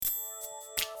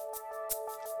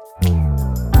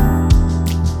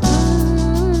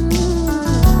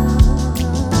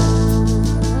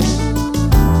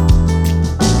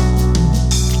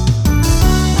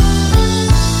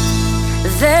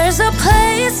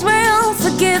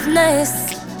forgiveness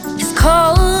has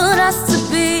called us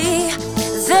to be.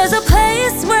 There's a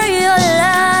place where your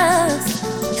love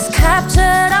has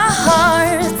captured our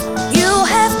hearts. You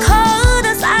have called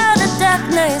us out of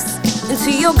darkness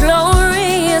into your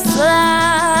glorious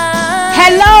light.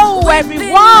 Hello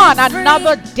everyone,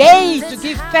 another day to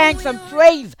give thanks and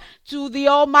praise to the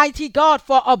Almighty God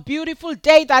for a beautiful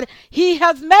day that He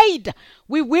has made.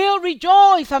 We will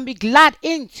rejoice and be glad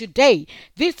in today.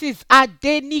 This is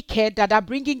Adenike that are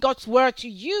bringing God's word to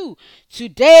you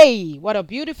today. What a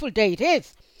beautiful day it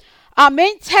is. Our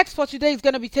main text for today is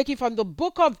going to be taken from the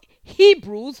book of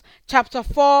Hebrews chapter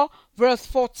 4 verse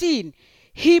 14.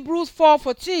 Hebrews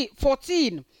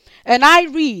 4:14. And I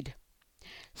read,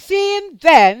 "Seeing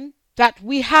then that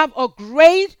we have a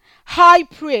great high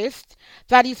priest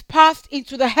that is passed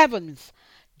into the heavens,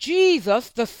 Jesus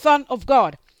the Son of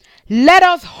God, let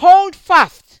us hold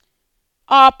fast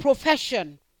our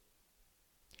profession."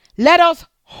 Let us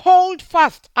hold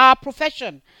fast our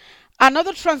profession.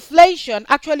 Another translation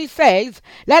actually says,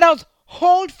 let us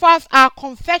hold fast our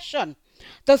confession.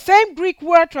 The same Greek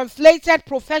word translated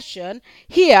profession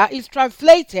here is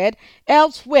translated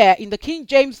elsewhere in the King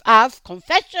James as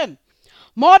confession.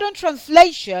 Modern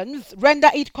translations render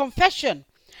it confession.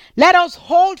 Let us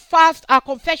hold fast our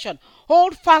confession.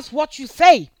 Hold fast what you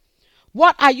say.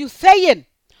 What are you saying?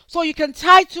 So you can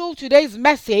title today's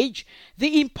message,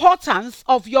 The Importance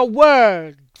of Your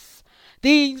Words.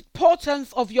 The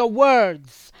importance of your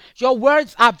words. Your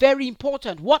words are very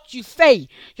important. What you say,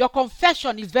 your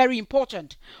confession is very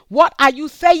important. What are you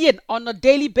saying on a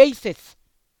daily basis?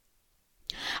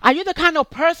 Are you the kind of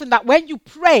person that when you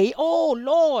pray, oh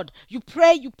Lord, you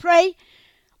pray,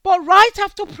 but right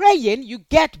after praying, you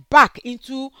get back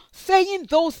into saying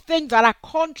those things that are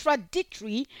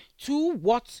contradictory to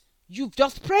what you've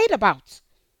just prayed about?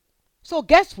 So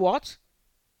guess what?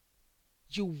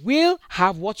 You will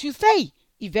have what you say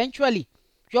eventually.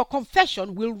 Your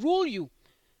confession will rule you.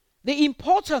 The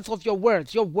importance of your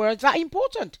words. Your words are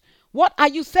important. What are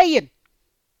you saying?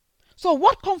 So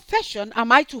what confession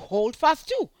am I to hold fast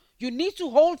to? You need to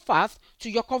hold fast to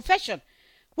your confession.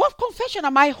 What confession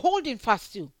am I holding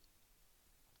fast to?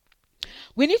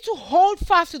 We need to hold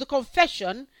fast to the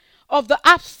confession of the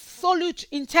absolute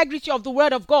integrity of the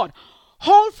Word of God.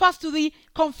 Hold fast to the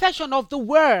confession of the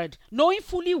Word, knowing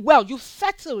fully well, you've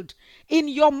settled in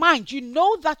your mind. You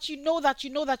know that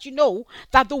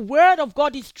the Word of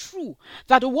God is true,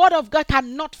 that the Word of God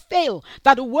cannot fail,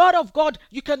 that the Word of God,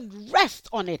 you can rest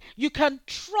on it, you can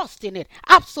trust in it,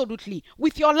 absolutely,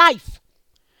 with your life.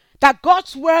 That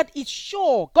God's Word is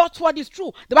sure, God's Word is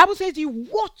true. The Bible says He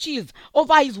watches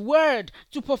over His Word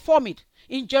to perform it.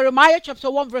 In Jeremiah chapter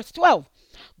 1 verse 12,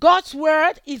 God's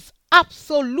Word is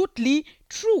absolutely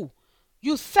true.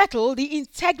 You settle the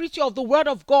integrity of the Word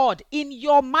of God in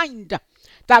your mind,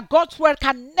 that God's Word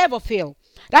can never fail.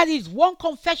 That is one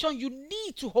confession you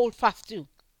need to hold fast to.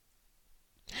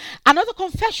 Another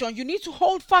confession you need to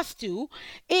hold fast to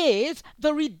is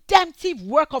the redemptive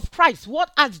work of Christ.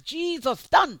 What has Jesus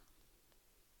done?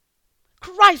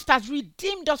 Christ has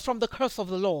redeemed us from the curse of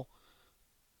the law.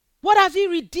 What has He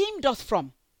redeemed us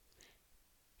from?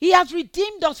 He has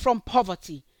redeemed us from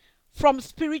poverty, from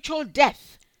spiritual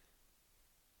death.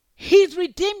 He's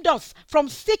redeemed us from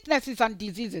sicknesses and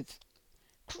diseases.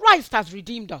 Christ has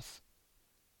redeemed us.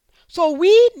 So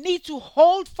we need to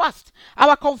hold fast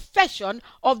our confession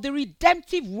of the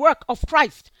redemptive work of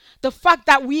Christ. The fact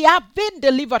that we have been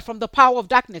delivered from the power of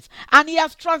darkness and He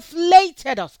has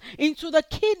translated us into the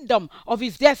kingdom of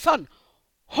His dear Son.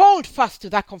 Hold fast to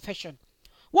that confession.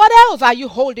 What else are you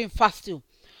holding fast to?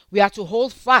 We are to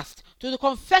hold fast to the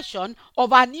confession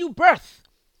of our new birth.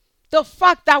 The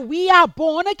fact that we are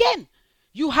born again.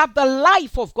 You have the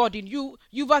life of God in you.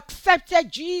 You've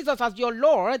accepted Jesus as your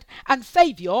Lord and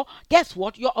Savior. Guess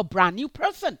what? You're a brand new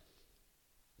person.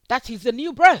 That is the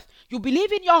new birth. You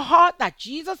believe in your heart that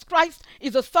Jesus Christ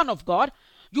is the Son of God.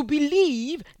 You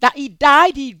believe that He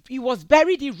died, He was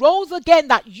buried, He rose again,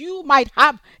 that you might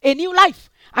have a new life.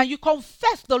 And you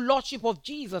confess the Lordship of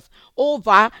Jesus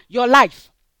over your life.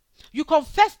 You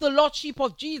confess the Lordship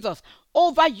of Jesus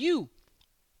over you.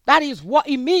 That is what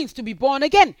it means to be born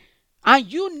again.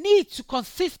 And you need to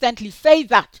consistently say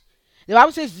that. The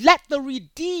Bible says, let the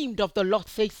redeemed of the Lord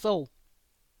say so.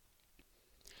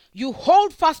 You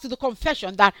hold fast to the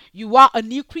confession that you are a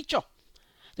new creature.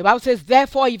 The Bible says,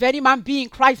 therefore, if any man be in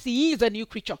Christ, he is a new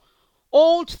creature.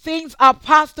 Old things are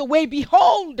passed away.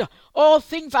 Behold, all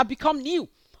things are become new.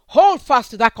 Hold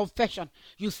fast to that confession.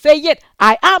 You say it,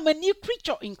 I am a new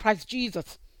creature in Christ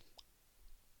Jesus.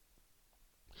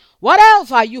 What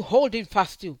else are you holding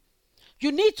fast to?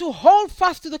 You need to hold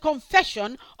fast to the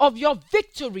confession of your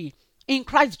victory in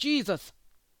Christ Jesus.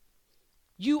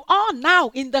 You are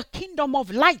now in the kingdom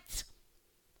of light.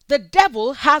 The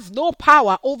devil has no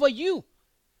power over you.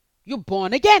 You're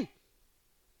born again.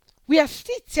 We are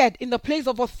seated in the place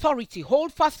of authority.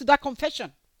 Hold fast to that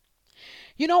confession.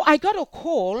 You know, I got a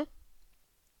call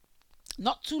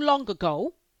not too long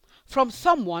ago from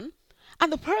someone,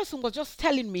 and the person was just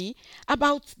telling me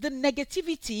about the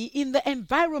negativity in the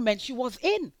environment she was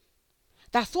in.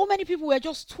 That so many people were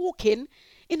just talking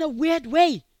in a weird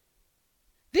way.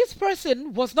 This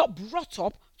person was not brought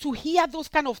up to hear those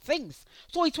kind of things.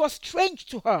 So it was strange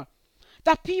to her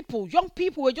that young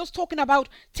people were just talking about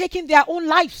taking their own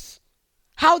lives,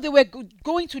 how they were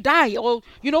going to die, or,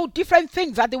 different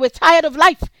things, that they were tired of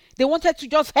life. They wanted to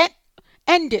just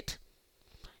end it.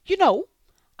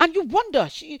 And you wonder,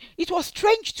 it was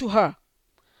strange to her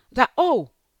that,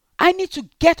 I need to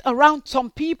get around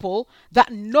some people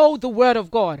that know the word of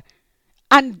God.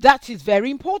 And that is very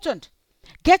important.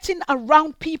 Getting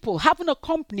around people, having a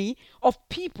company of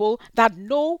people that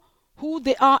know who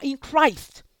they are in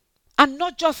Christ, and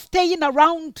not just staying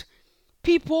around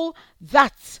people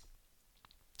that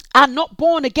are not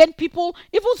born again, people,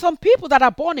 even some people that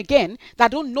are born again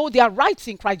that don't know their rights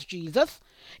in Christ Jesus.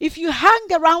 If you hang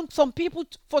around some people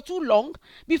for too long,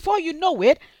 before you know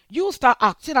it, you start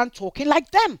acting and talking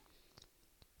like them.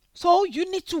 So you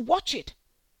need to watch it.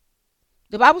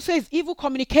 The Bible says evil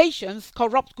communications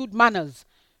corrupt good manners.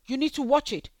 You need to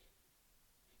watch it.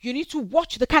 You need to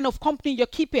watch the kind of company you're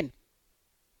keeping.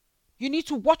 You need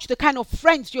to watch the kind of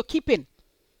friends you're keeping.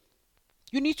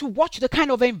 You need to watch the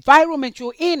kind of environment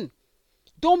you're in.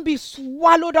 Don't be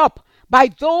swallowed up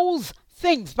by those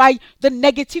things, by the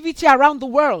negativity around the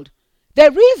world.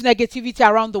 There is negativity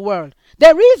around the world.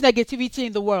 There is negativity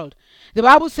in the world. The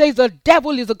Bible says the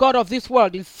devil is the god of this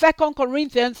world. In 2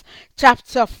 Corinthians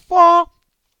chapter 4,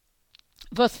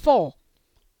 verse 4.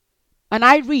 And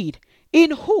I read,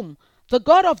 in whom the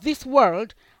god of this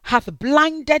world hath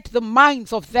blinded the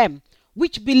minds of them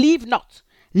which believe not,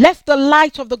 lest the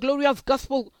light of the glorious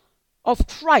gospel of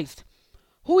Christ,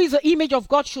 who is the image of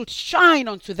God, should shine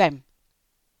unto them.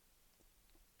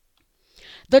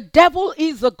 The devil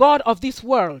is the god of this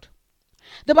world.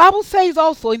 The Bible says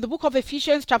also in the book of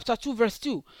Ephesians chapter 2 verse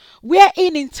 2,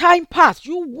 wherein in time past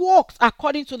you walked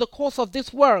according to the course of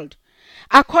this world,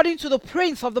 according to the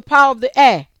prince of the power of the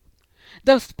air,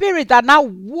 the spirit that now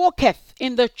walketh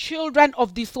in the children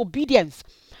of disobedience.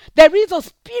 There is a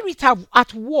spirit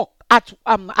at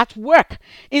work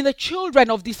in the children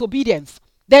of disobedience.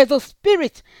 There's a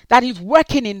spirit that is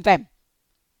working in them.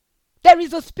 There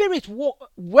is a spirit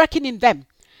working in them.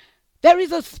 There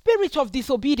is a spirit of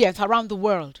disobedience around the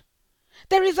world.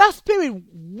 There is a spirit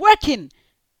working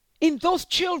in those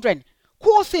children,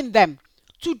 causing them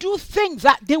to do things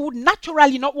that they would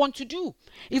naturally not want to do.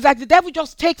 It's like the devil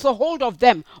just takes a hold of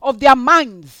them, of their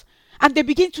minds, and they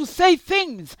begin to say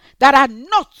things that are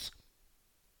not,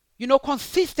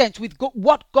 consistent with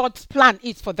what God's plan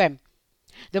is for them.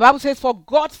 The Bible says, for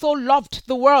God so loved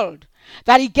the world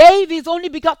that he gave his only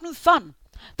begotten Son,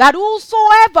 that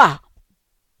whosoever,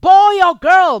 boy or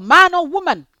girl, man or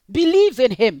woman, believes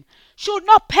in him should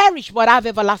not perish but have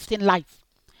everlasting life.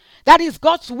 That is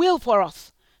God's will for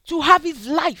us, to have his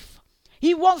life.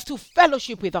 He wants to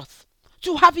fellowship with us,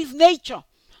 to have his nature,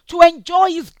 to enjoy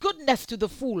his goodness to the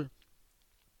full.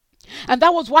 And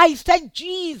that was why he sent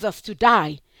Jesus to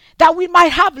die, that we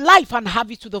might have life and have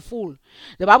it to the full.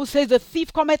 The Bible says the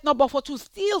thief cometh not but for to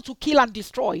steal, to kill and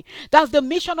destroy. That's the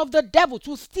mission of the devil,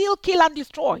 to steal, kill and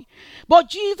destroy. But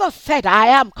Jesus said, I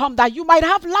am come that you might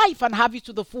have life and have it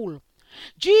to the full.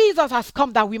 Jesus has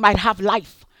come that we might have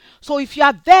life. So if you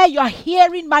are there, you are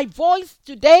hearing my voice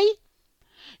today,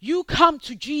 you come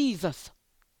to Jesus.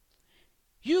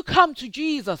 You come to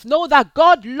Jesus. Know that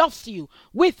God loves you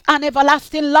with an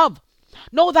everlasting love.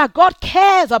 Know that God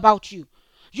cares about you.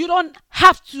 You don't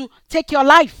have to take your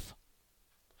life.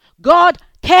 God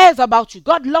cares about you.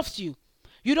 God loves you.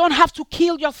 You don't have to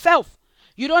kill yourself.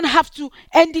 You don't have to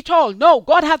end it all. No,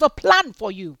 God has a plan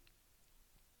for you.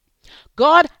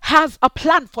 God has a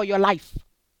plan for your life.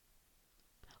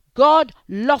 God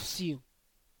loves you.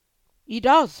 He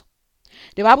does.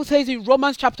 The Bible says in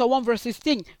Romans chapter 1 verse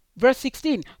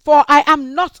 16, for I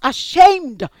am not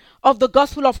ashamed of the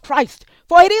gospel of Christ,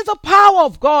 for it is the power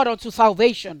of God unto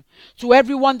salvation to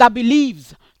everyone that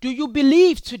believes. Do you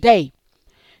believe today?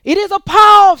 It is a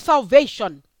power of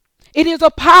salvation. It is the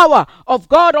power of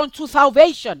God unto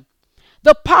salvation.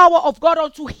 The power of God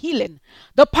unto healing.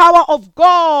 The power of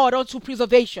God unto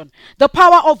preservation. The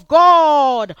power of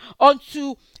God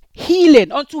unto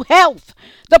healing, unto health.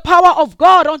 The power of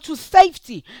God unto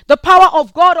safety. The power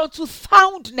of God unto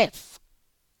soundness.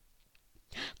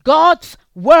 God's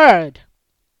word.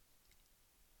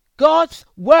 God's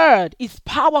word is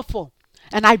powerful.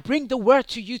 And I bring the word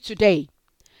to you today.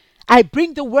 I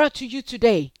bring the word to you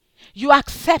today. You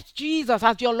accept Jesus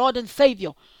as your Lord and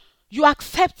Savior. You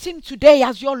accept him today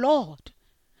as your Lord.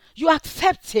 You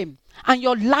accept him and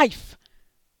your life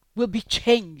will be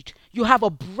changed. You have a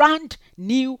brand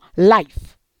new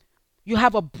life. You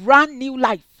have a brand new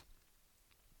life.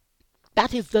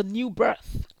 That is the new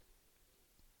birth.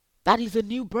 That is a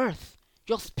new birth.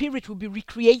 Your spirit will be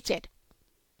recreated.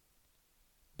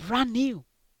 Brand new.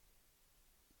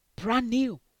 Brand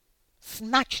new.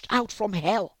 Snatched out from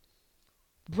hell.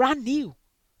 Brand new.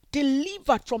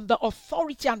 Delivered from the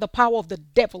authority and the power of the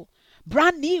devil.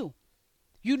 Brand new.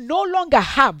 You no longer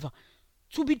have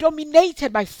to be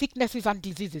dominated by sicknesses and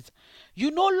diseases.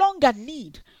 You no longer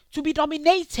need to be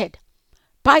dominated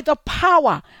by the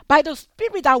power, by the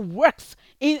spirit that works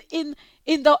in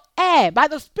the air, by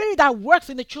the spirit that works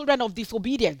in the children of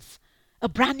disobedience. A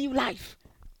brand new life.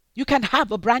 You can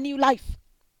have a brand new life.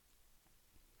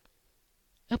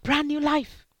 A brand new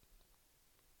life.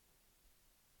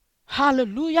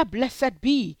 Hallelujah. Blessed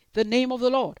be the name of the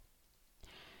Lord.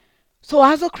 So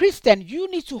as a Christian, you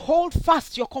need to hold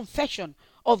fast your confession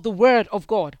of the word of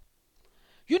God.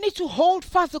 You need to hold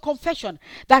fast the confession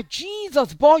that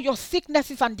Jesus bore your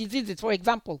sicknesses and diseases, for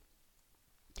example,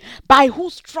 by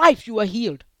whose stripes you were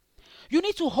healed. You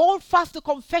need to hold fast the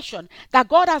confession that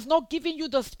God has not given you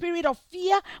the spirit of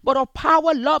fear, but of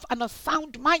power, love, and a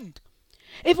sound mind.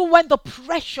 Even when the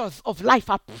pressures of life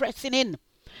are pressing in,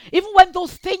 even when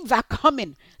those things are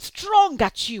coming strong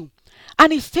at you,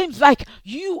 and it seems like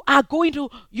you are going to,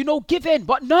 give in.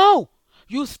 But no,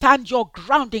 you stand your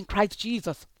ground in Christ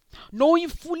Jesus, knowing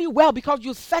fully well, because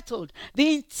you settled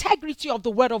the integrity of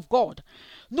the word of God,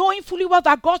 knowing fully well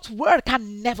that God's word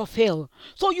can never fail.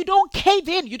 So you don't cave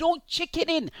in, you don't chicken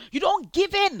in, you don't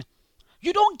give in.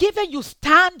 You don't give in, you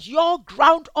stand your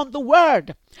ground on the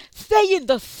word, saying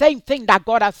the same thing that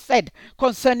God has said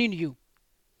concerning you.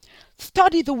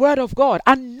 Study the word of God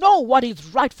and know what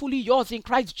is rightfully yours in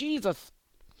Christ Jesus.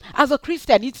 As a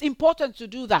Christian, it's important to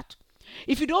do that.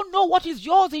 If you don't know what is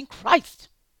yours in Christ,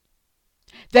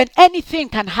 then anything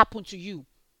can happen to you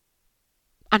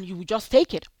and you will just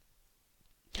take it.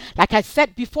 Like I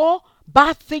said before,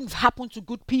 bad things happen to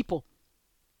good people.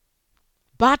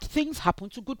 Bad things happen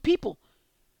to good people.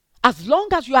 As long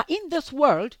as you are in this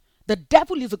world, the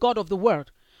devil is the god of the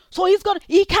world. So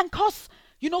he can cause,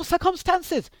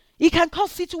 circumstances. He can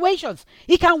cause situations.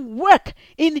 He can work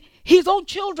in his own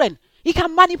children. He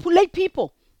can manipulate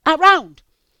people around.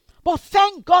 But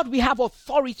thank God we have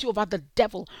authority over the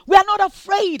devil. We are not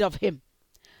afraid of him.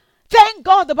 Thank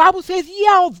God the Bible says, ye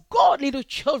are of God, little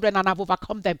children, and have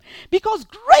overcome them. Because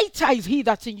greater is he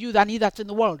that's in you than he that's in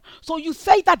the world. So you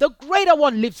say that the greater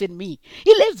one lives in me.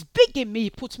 He lives big in me. He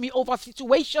puts me over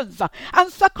situations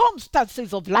and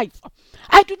circumstances of life.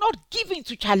 I do not give in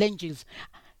to challenges.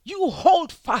 You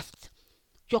hold fast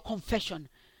your confession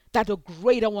that the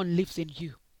greater one lives in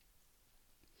you.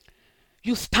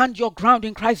 You stand your ground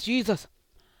in Christ Jesus.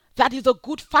 That is a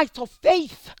good fight of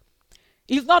faith.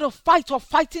 It's not a fight of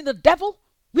fighting the devil.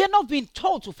 We are not being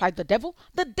told to fight the devil.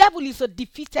 The devil is a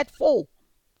defeated foe.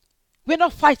 We're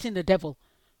not fighting the devil.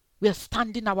 We're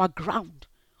standing our ground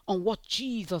on what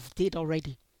Jesus did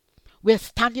already. We're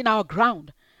standing our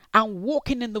ground and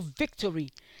walking in the victory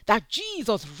that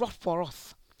Jesus wrought for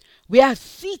us. We are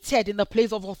seated in the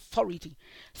place of authority,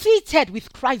 seated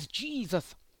with Christ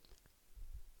Jesus.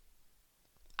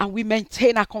 And we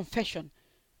maintain our confession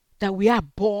that we are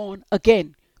born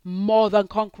again, more than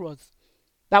conquerors,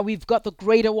 that we've got the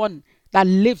greater one that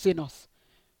lives in us,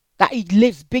 that he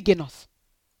lives big in us.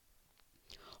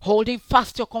 Holding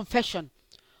fast your confession,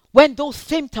 when those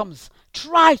symptoms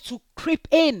try to creep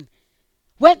in,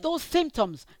 when those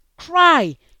symptoms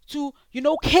try to,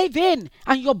 cave in,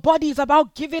 and your body is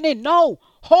about giving in, no,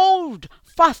 hold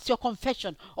fast your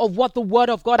confession of what the word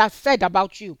of God has said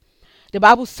about you. The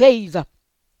Bible says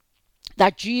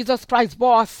that Jesus Christ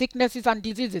bore our sicknesses and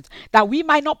diseases, that we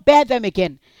might not bear them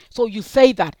again. So you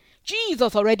say that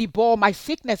Jesus already bore my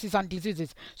sicknesses and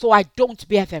diseases, so I don't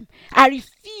bear them. I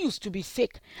refuse to be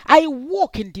sick. I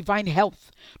walk in divine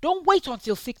health. Don't wait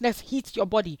until sickness hits your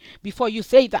body before you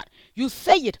say that. You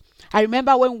say it. I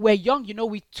remember when we were young,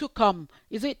 we took,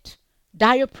 is it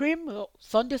diaprim,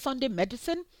 Sunday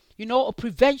medicine, a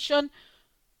prevention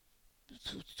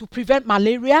to prevent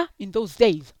malaria in those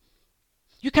days.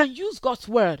 You can use God's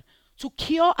word to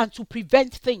cure and to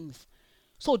prevent things.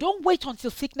 So don't wait until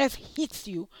sickness hits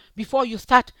you before you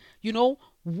start,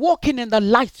 walking in the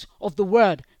light of the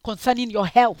word concerning your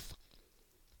health.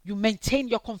 You maintain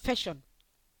your confession.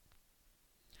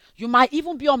 You might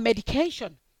even be on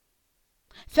medication.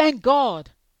 Thank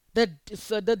God. The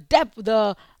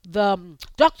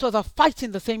doctors are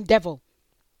fighting the same devil.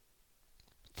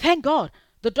 Thank God.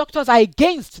 The doctors are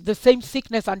against the same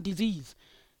sickness and disease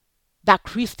that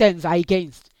Christians are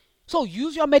against. So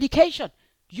use your medication.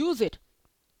 Use it.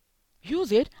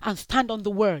 Use it and stand on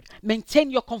the word.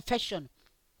 Maintain your confession.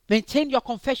 Maintain your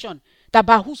confession that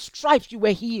by whose stripes you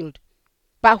were healed.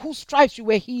 By whose stripes you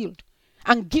were healed.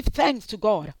 And give thanks to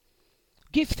God.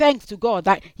 Give thanks to God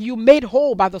that you made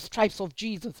whole by the stripes of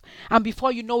Jesus. And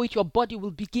before you know it, your body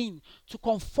will begin to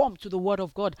conform to the word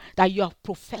of God that you are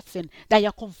professing, that you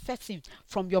are confessing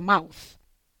from your mouth.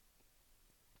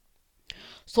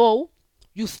 So,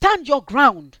 you stand your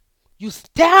ground. You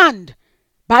stand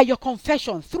by your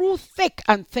confession through thick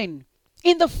and thin.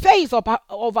 In the face of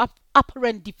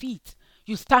apparent defeat,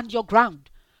 you stand your ground.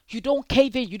 You don't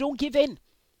cave in. You don't give in.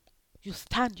 You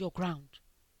stand your ground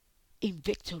in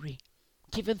victory,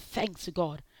 giving thanks to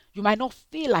God. You might not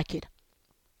feel like it.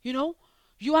 You know,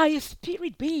 you are a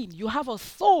spirit being. You have a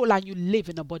soul and you live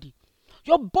in a body.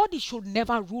 Your body should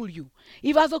never rule you.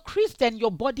 If as a Christian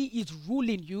your body is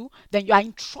ruling you, then you are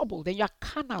in trouble. Then you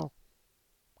are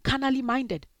carnally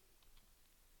minded.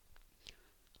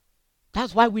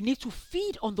 That's why we need to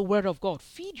feed on the word of God.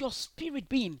 Feed your spirit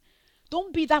being.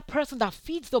 Don't be that person that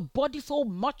feeds the body so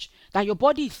much that your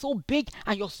body is so big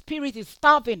and your spirit is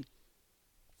starving.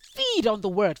 Feed on the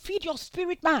word. Feed your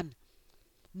spirit man.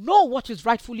 Know what is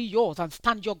rightfully yours and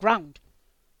stand your ground.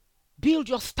 Build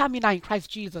your stamina in Christ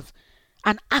Jesus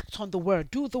and act on the word.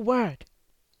 Do the word.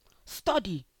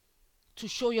 Study to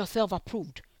show yourself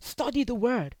approved. Study the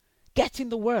word. Get in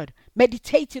the word.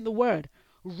 Meditate in the word.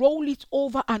 Roll it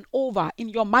over and over in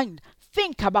your mind.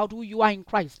 Think about who you are in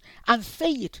Christ and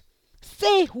say it.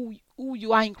 Say who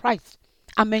you are in Christ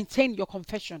and maintain your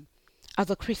confession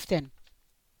as a Christian.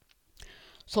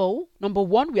 So, number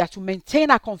one, we are to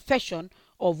maintain our confession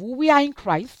of who we are in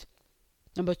Christ.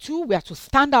 Number two, we are to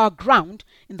stand our ground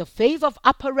in the face of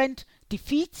apparent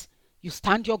defeat. You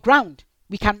stand your ground.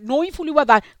 We can knowing fully well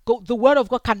that the word of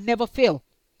God can never fail.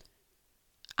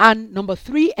 And number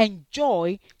three,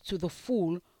 enjoy to the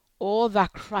full all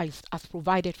that Christ has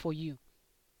provided for you.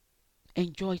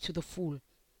 Enjoy to the full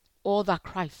all that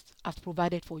Christ has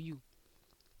provided for you.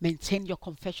 Maintain your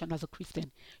confession as a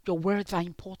Christian. Your words are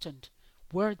important.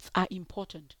 Words are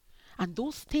important. And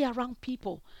don't stay around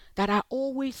people that are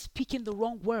always speaking the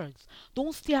wrong words.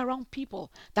 Don't stay around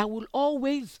people that will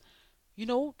always,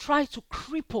 try to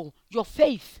cripple your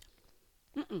faith.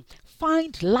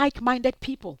 Find like-minded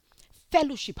people.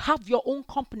 Fellowship. Have your own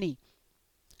company.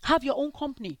 Have your own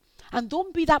company. And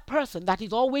don't be that person that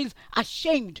is always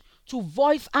ashamed to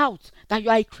voice out that you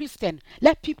are a Christian.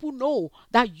 Let people know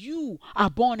that you are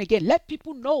born again. Let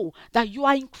people know that you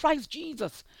are in Christ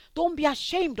Jesus. Don't be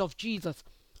ashamed of Jesus.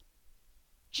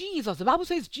 Jesus, the Bible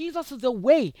says Jesus is the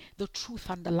way, the truth,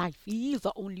 and the life. He is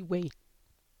the only way.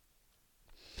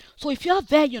 So if you're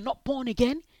there, you're not born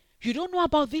again, you don't know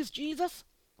about this Jesus,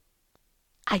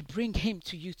 I bring him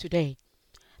to you today.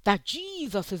 That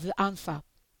Jesus is the answer.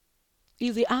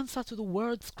 Is the answer to the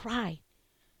word's cry.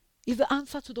 Is the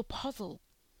answer to the puzzle.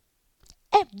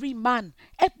 Every man,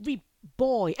 every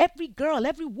boy, every girl,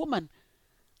 every woman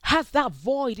has that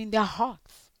void in their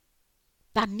hearts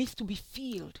that needs to be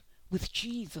filled with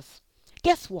Jesus.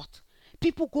 Guess what?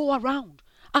 People go around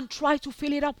and try to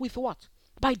fill it up with what?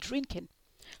 By drinking.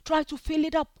 Try to fill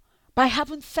it up by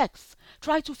having sex.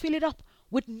 Try to fill it up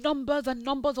with numbers and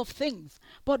numbers of things.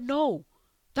 But no,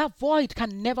 that void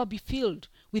can never be filled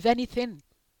with anything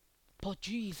but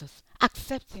Jesus.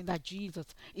 Accepting that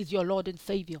Jesus is your Lord and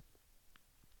Savior.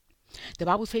 The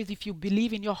Bible says if you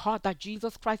believe in your heart that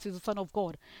Jesus Christ is the Son of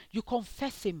God, you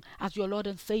confess him as your Lord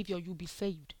and Savior, you'll be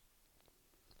saved.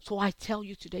 So I tell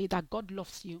you today that God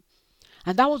loves you.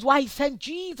 And that was why he sent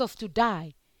Jesus to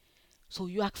die. So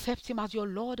you accept him as your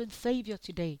Lord and Savior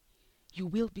today. You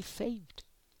will be saved.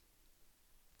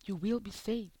 You will be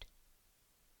saved.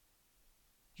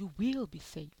 You will be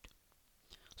saved.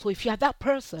 So if you are that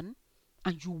person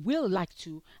and you will like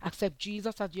to accept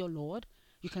Jesus as your Lord,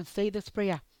 you can say this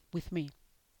prayer with me.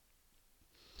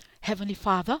 Heavenly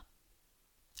Father,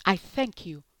 I thank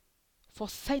you for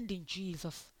sending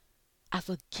Jesus as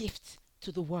a gift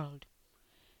to the world.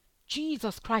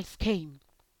 Jesus Christ came.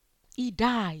 He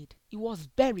died. He was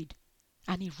buried.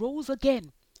 And he rose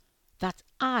again that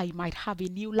I might have a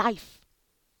new life.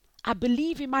 I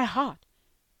believe in my heart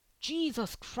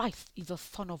Jesus Christ is the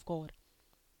Son of God.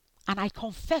 And I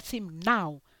confess him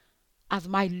now as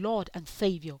my Lord and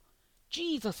Savior.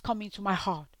 Jesus, come into my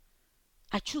heart.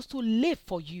 I choose to live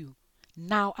for you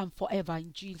now and forever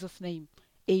in Jesus' name.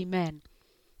 Amen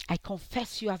I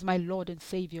confess you as my Lord and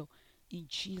Savior. In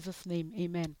Jesus' name,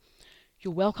 amen.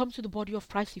 You're welcome to the body of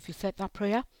Christ if you said that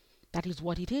prayer. That is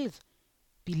what it is.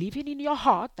 Believing in your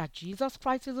heart that Jesus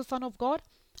Christ is the Son of God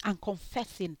and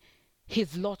confessing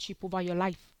his Lordship over your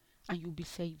life, and you'll be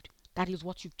saved. That is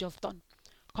what you've just done.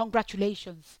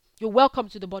 Congratulations. You're welcome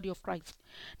to the body of Christ.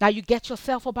 Now you get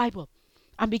yourself a Bible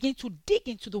and begin to dig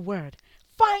into the Word.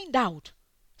 Find out.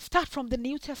 Start from the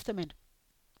New Testament.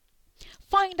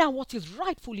 Find out what is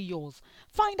rightfully yours.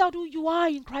 Find out who you are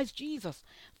in Christ Jesus.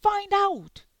 Find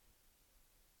out,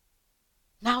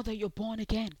 now that you're born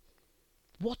again,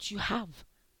 what you have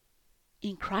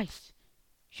in Christ.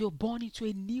 You're born into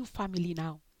a new family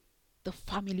now, the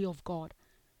family of God.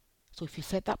 So if you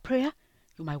said that prayer,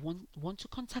 you might want to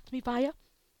contact me via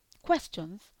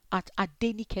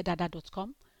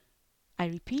questions@adenikedada.com. I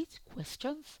repeat,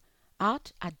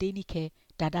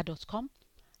 questions@adenikedada.com.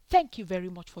 Thank you very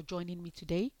much for joining me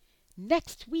today.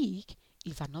 Next week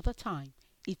is another time.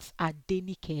 It's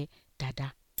Adenike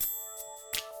Dada.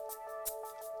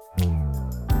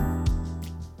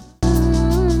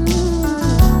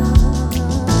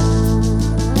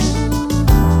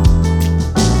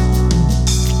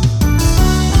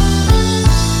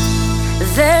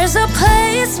 There's a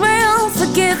place where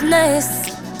forgiveness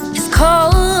is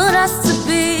called us to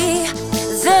be.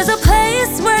 There's a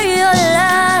place where your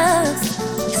love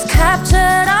has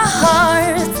captured our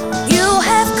hearts. You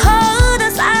have called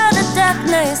us out of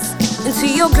darkness into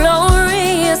your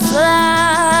glorious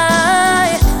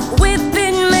light. We've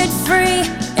been made free,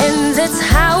 and that's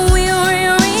how we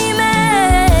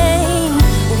remain.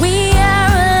 We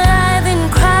are alive in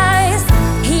Christ.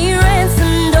 He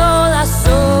ransomed all our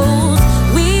souls.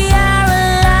 We are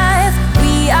alive.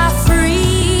 We are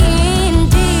free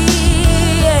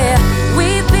indeed. Yeah.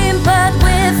 We've been bought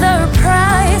with a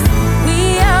price.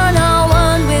 We are now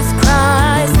one with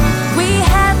Christ. We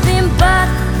have been bought.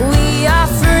 We are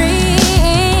free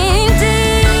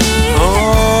indeed.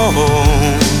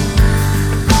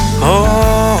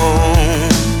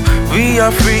 We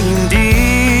are free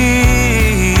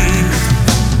indeed.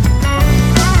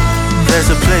 There's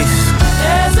a place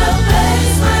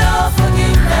where all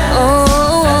forgiveness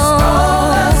has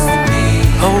called us to be.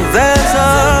 Oh, there's a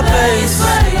place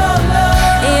where your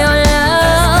love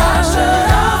has captured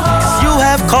our hearts. 'Cause you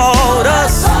have called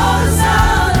us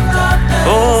out of darkness. Oh,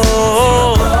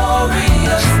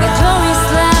 Glorious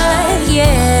light,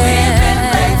 yeah. we've been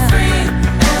made free,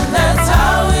 and that's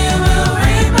how we will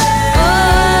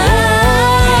remain.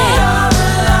 We are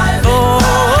alive in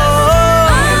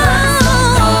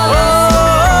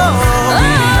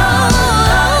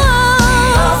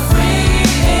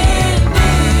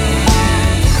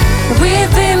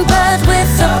We've been bought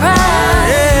with a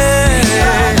price.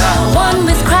 One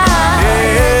with Christ.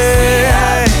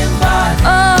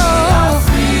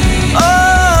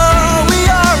 Oh, we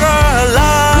are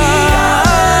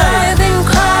alive. alive in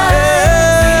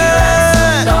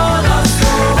Christ.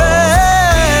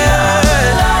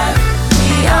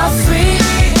 We are free.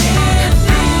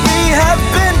 We have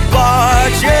been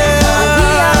bought, We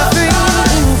are free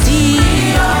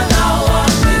indeed.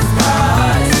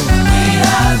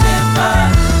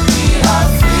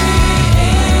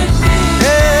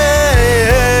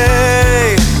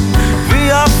 We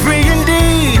are free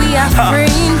indeed. We are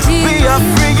free indeed. We are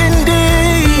free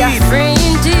indeed. We are free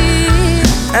indeed.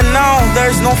 And now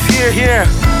there's no fear here.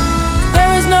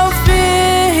 There is no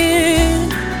fear.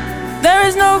 There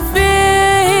is no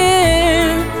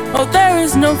fear. Oh, there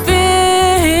is no fear.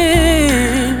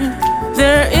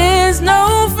 There is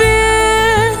no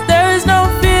fear. There is no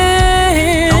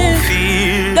fear. No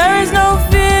fear. There is no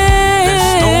fear.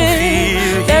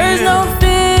 There's no fear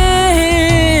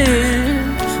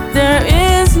There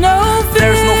is no fear.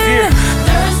 There's no fear.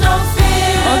 There is no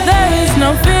fear. Oh, there is no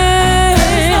fear.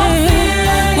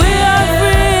 We are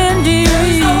free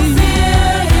indeed.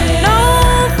 No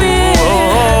fear.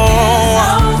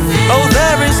 Oh,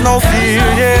 there is no fear,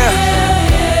 yeah.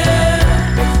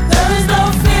 There is no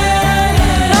fear.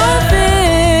 No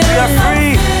fear. We are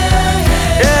free.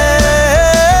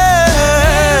 Yeah.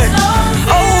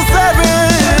 Oh, there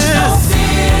is.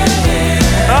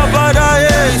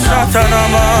 Abadaye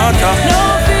Satanamata. No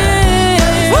fear.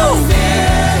 Woo.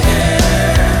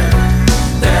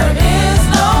 There is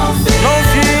no fear. No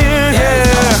fear,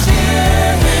 yeah.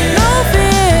 No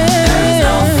fear.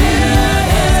 No fear.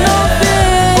 No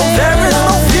fear. There is no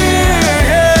fear,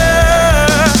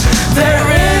 yeah. There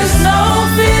is no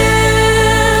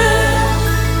fear.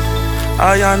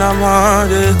 Ayana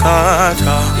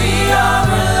Madekata. We are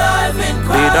alive in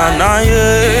Christ.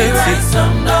 Idanayeti.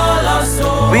 Ransomed all our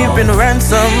souls. We've been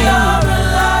ransomed. We are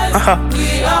alive.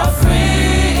 We are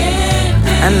free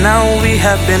indeed. And now we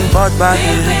have been bought by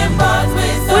Him.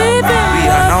 We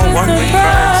are now one with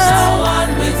Christ.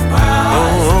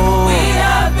 Oh,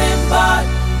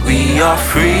 we are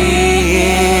free.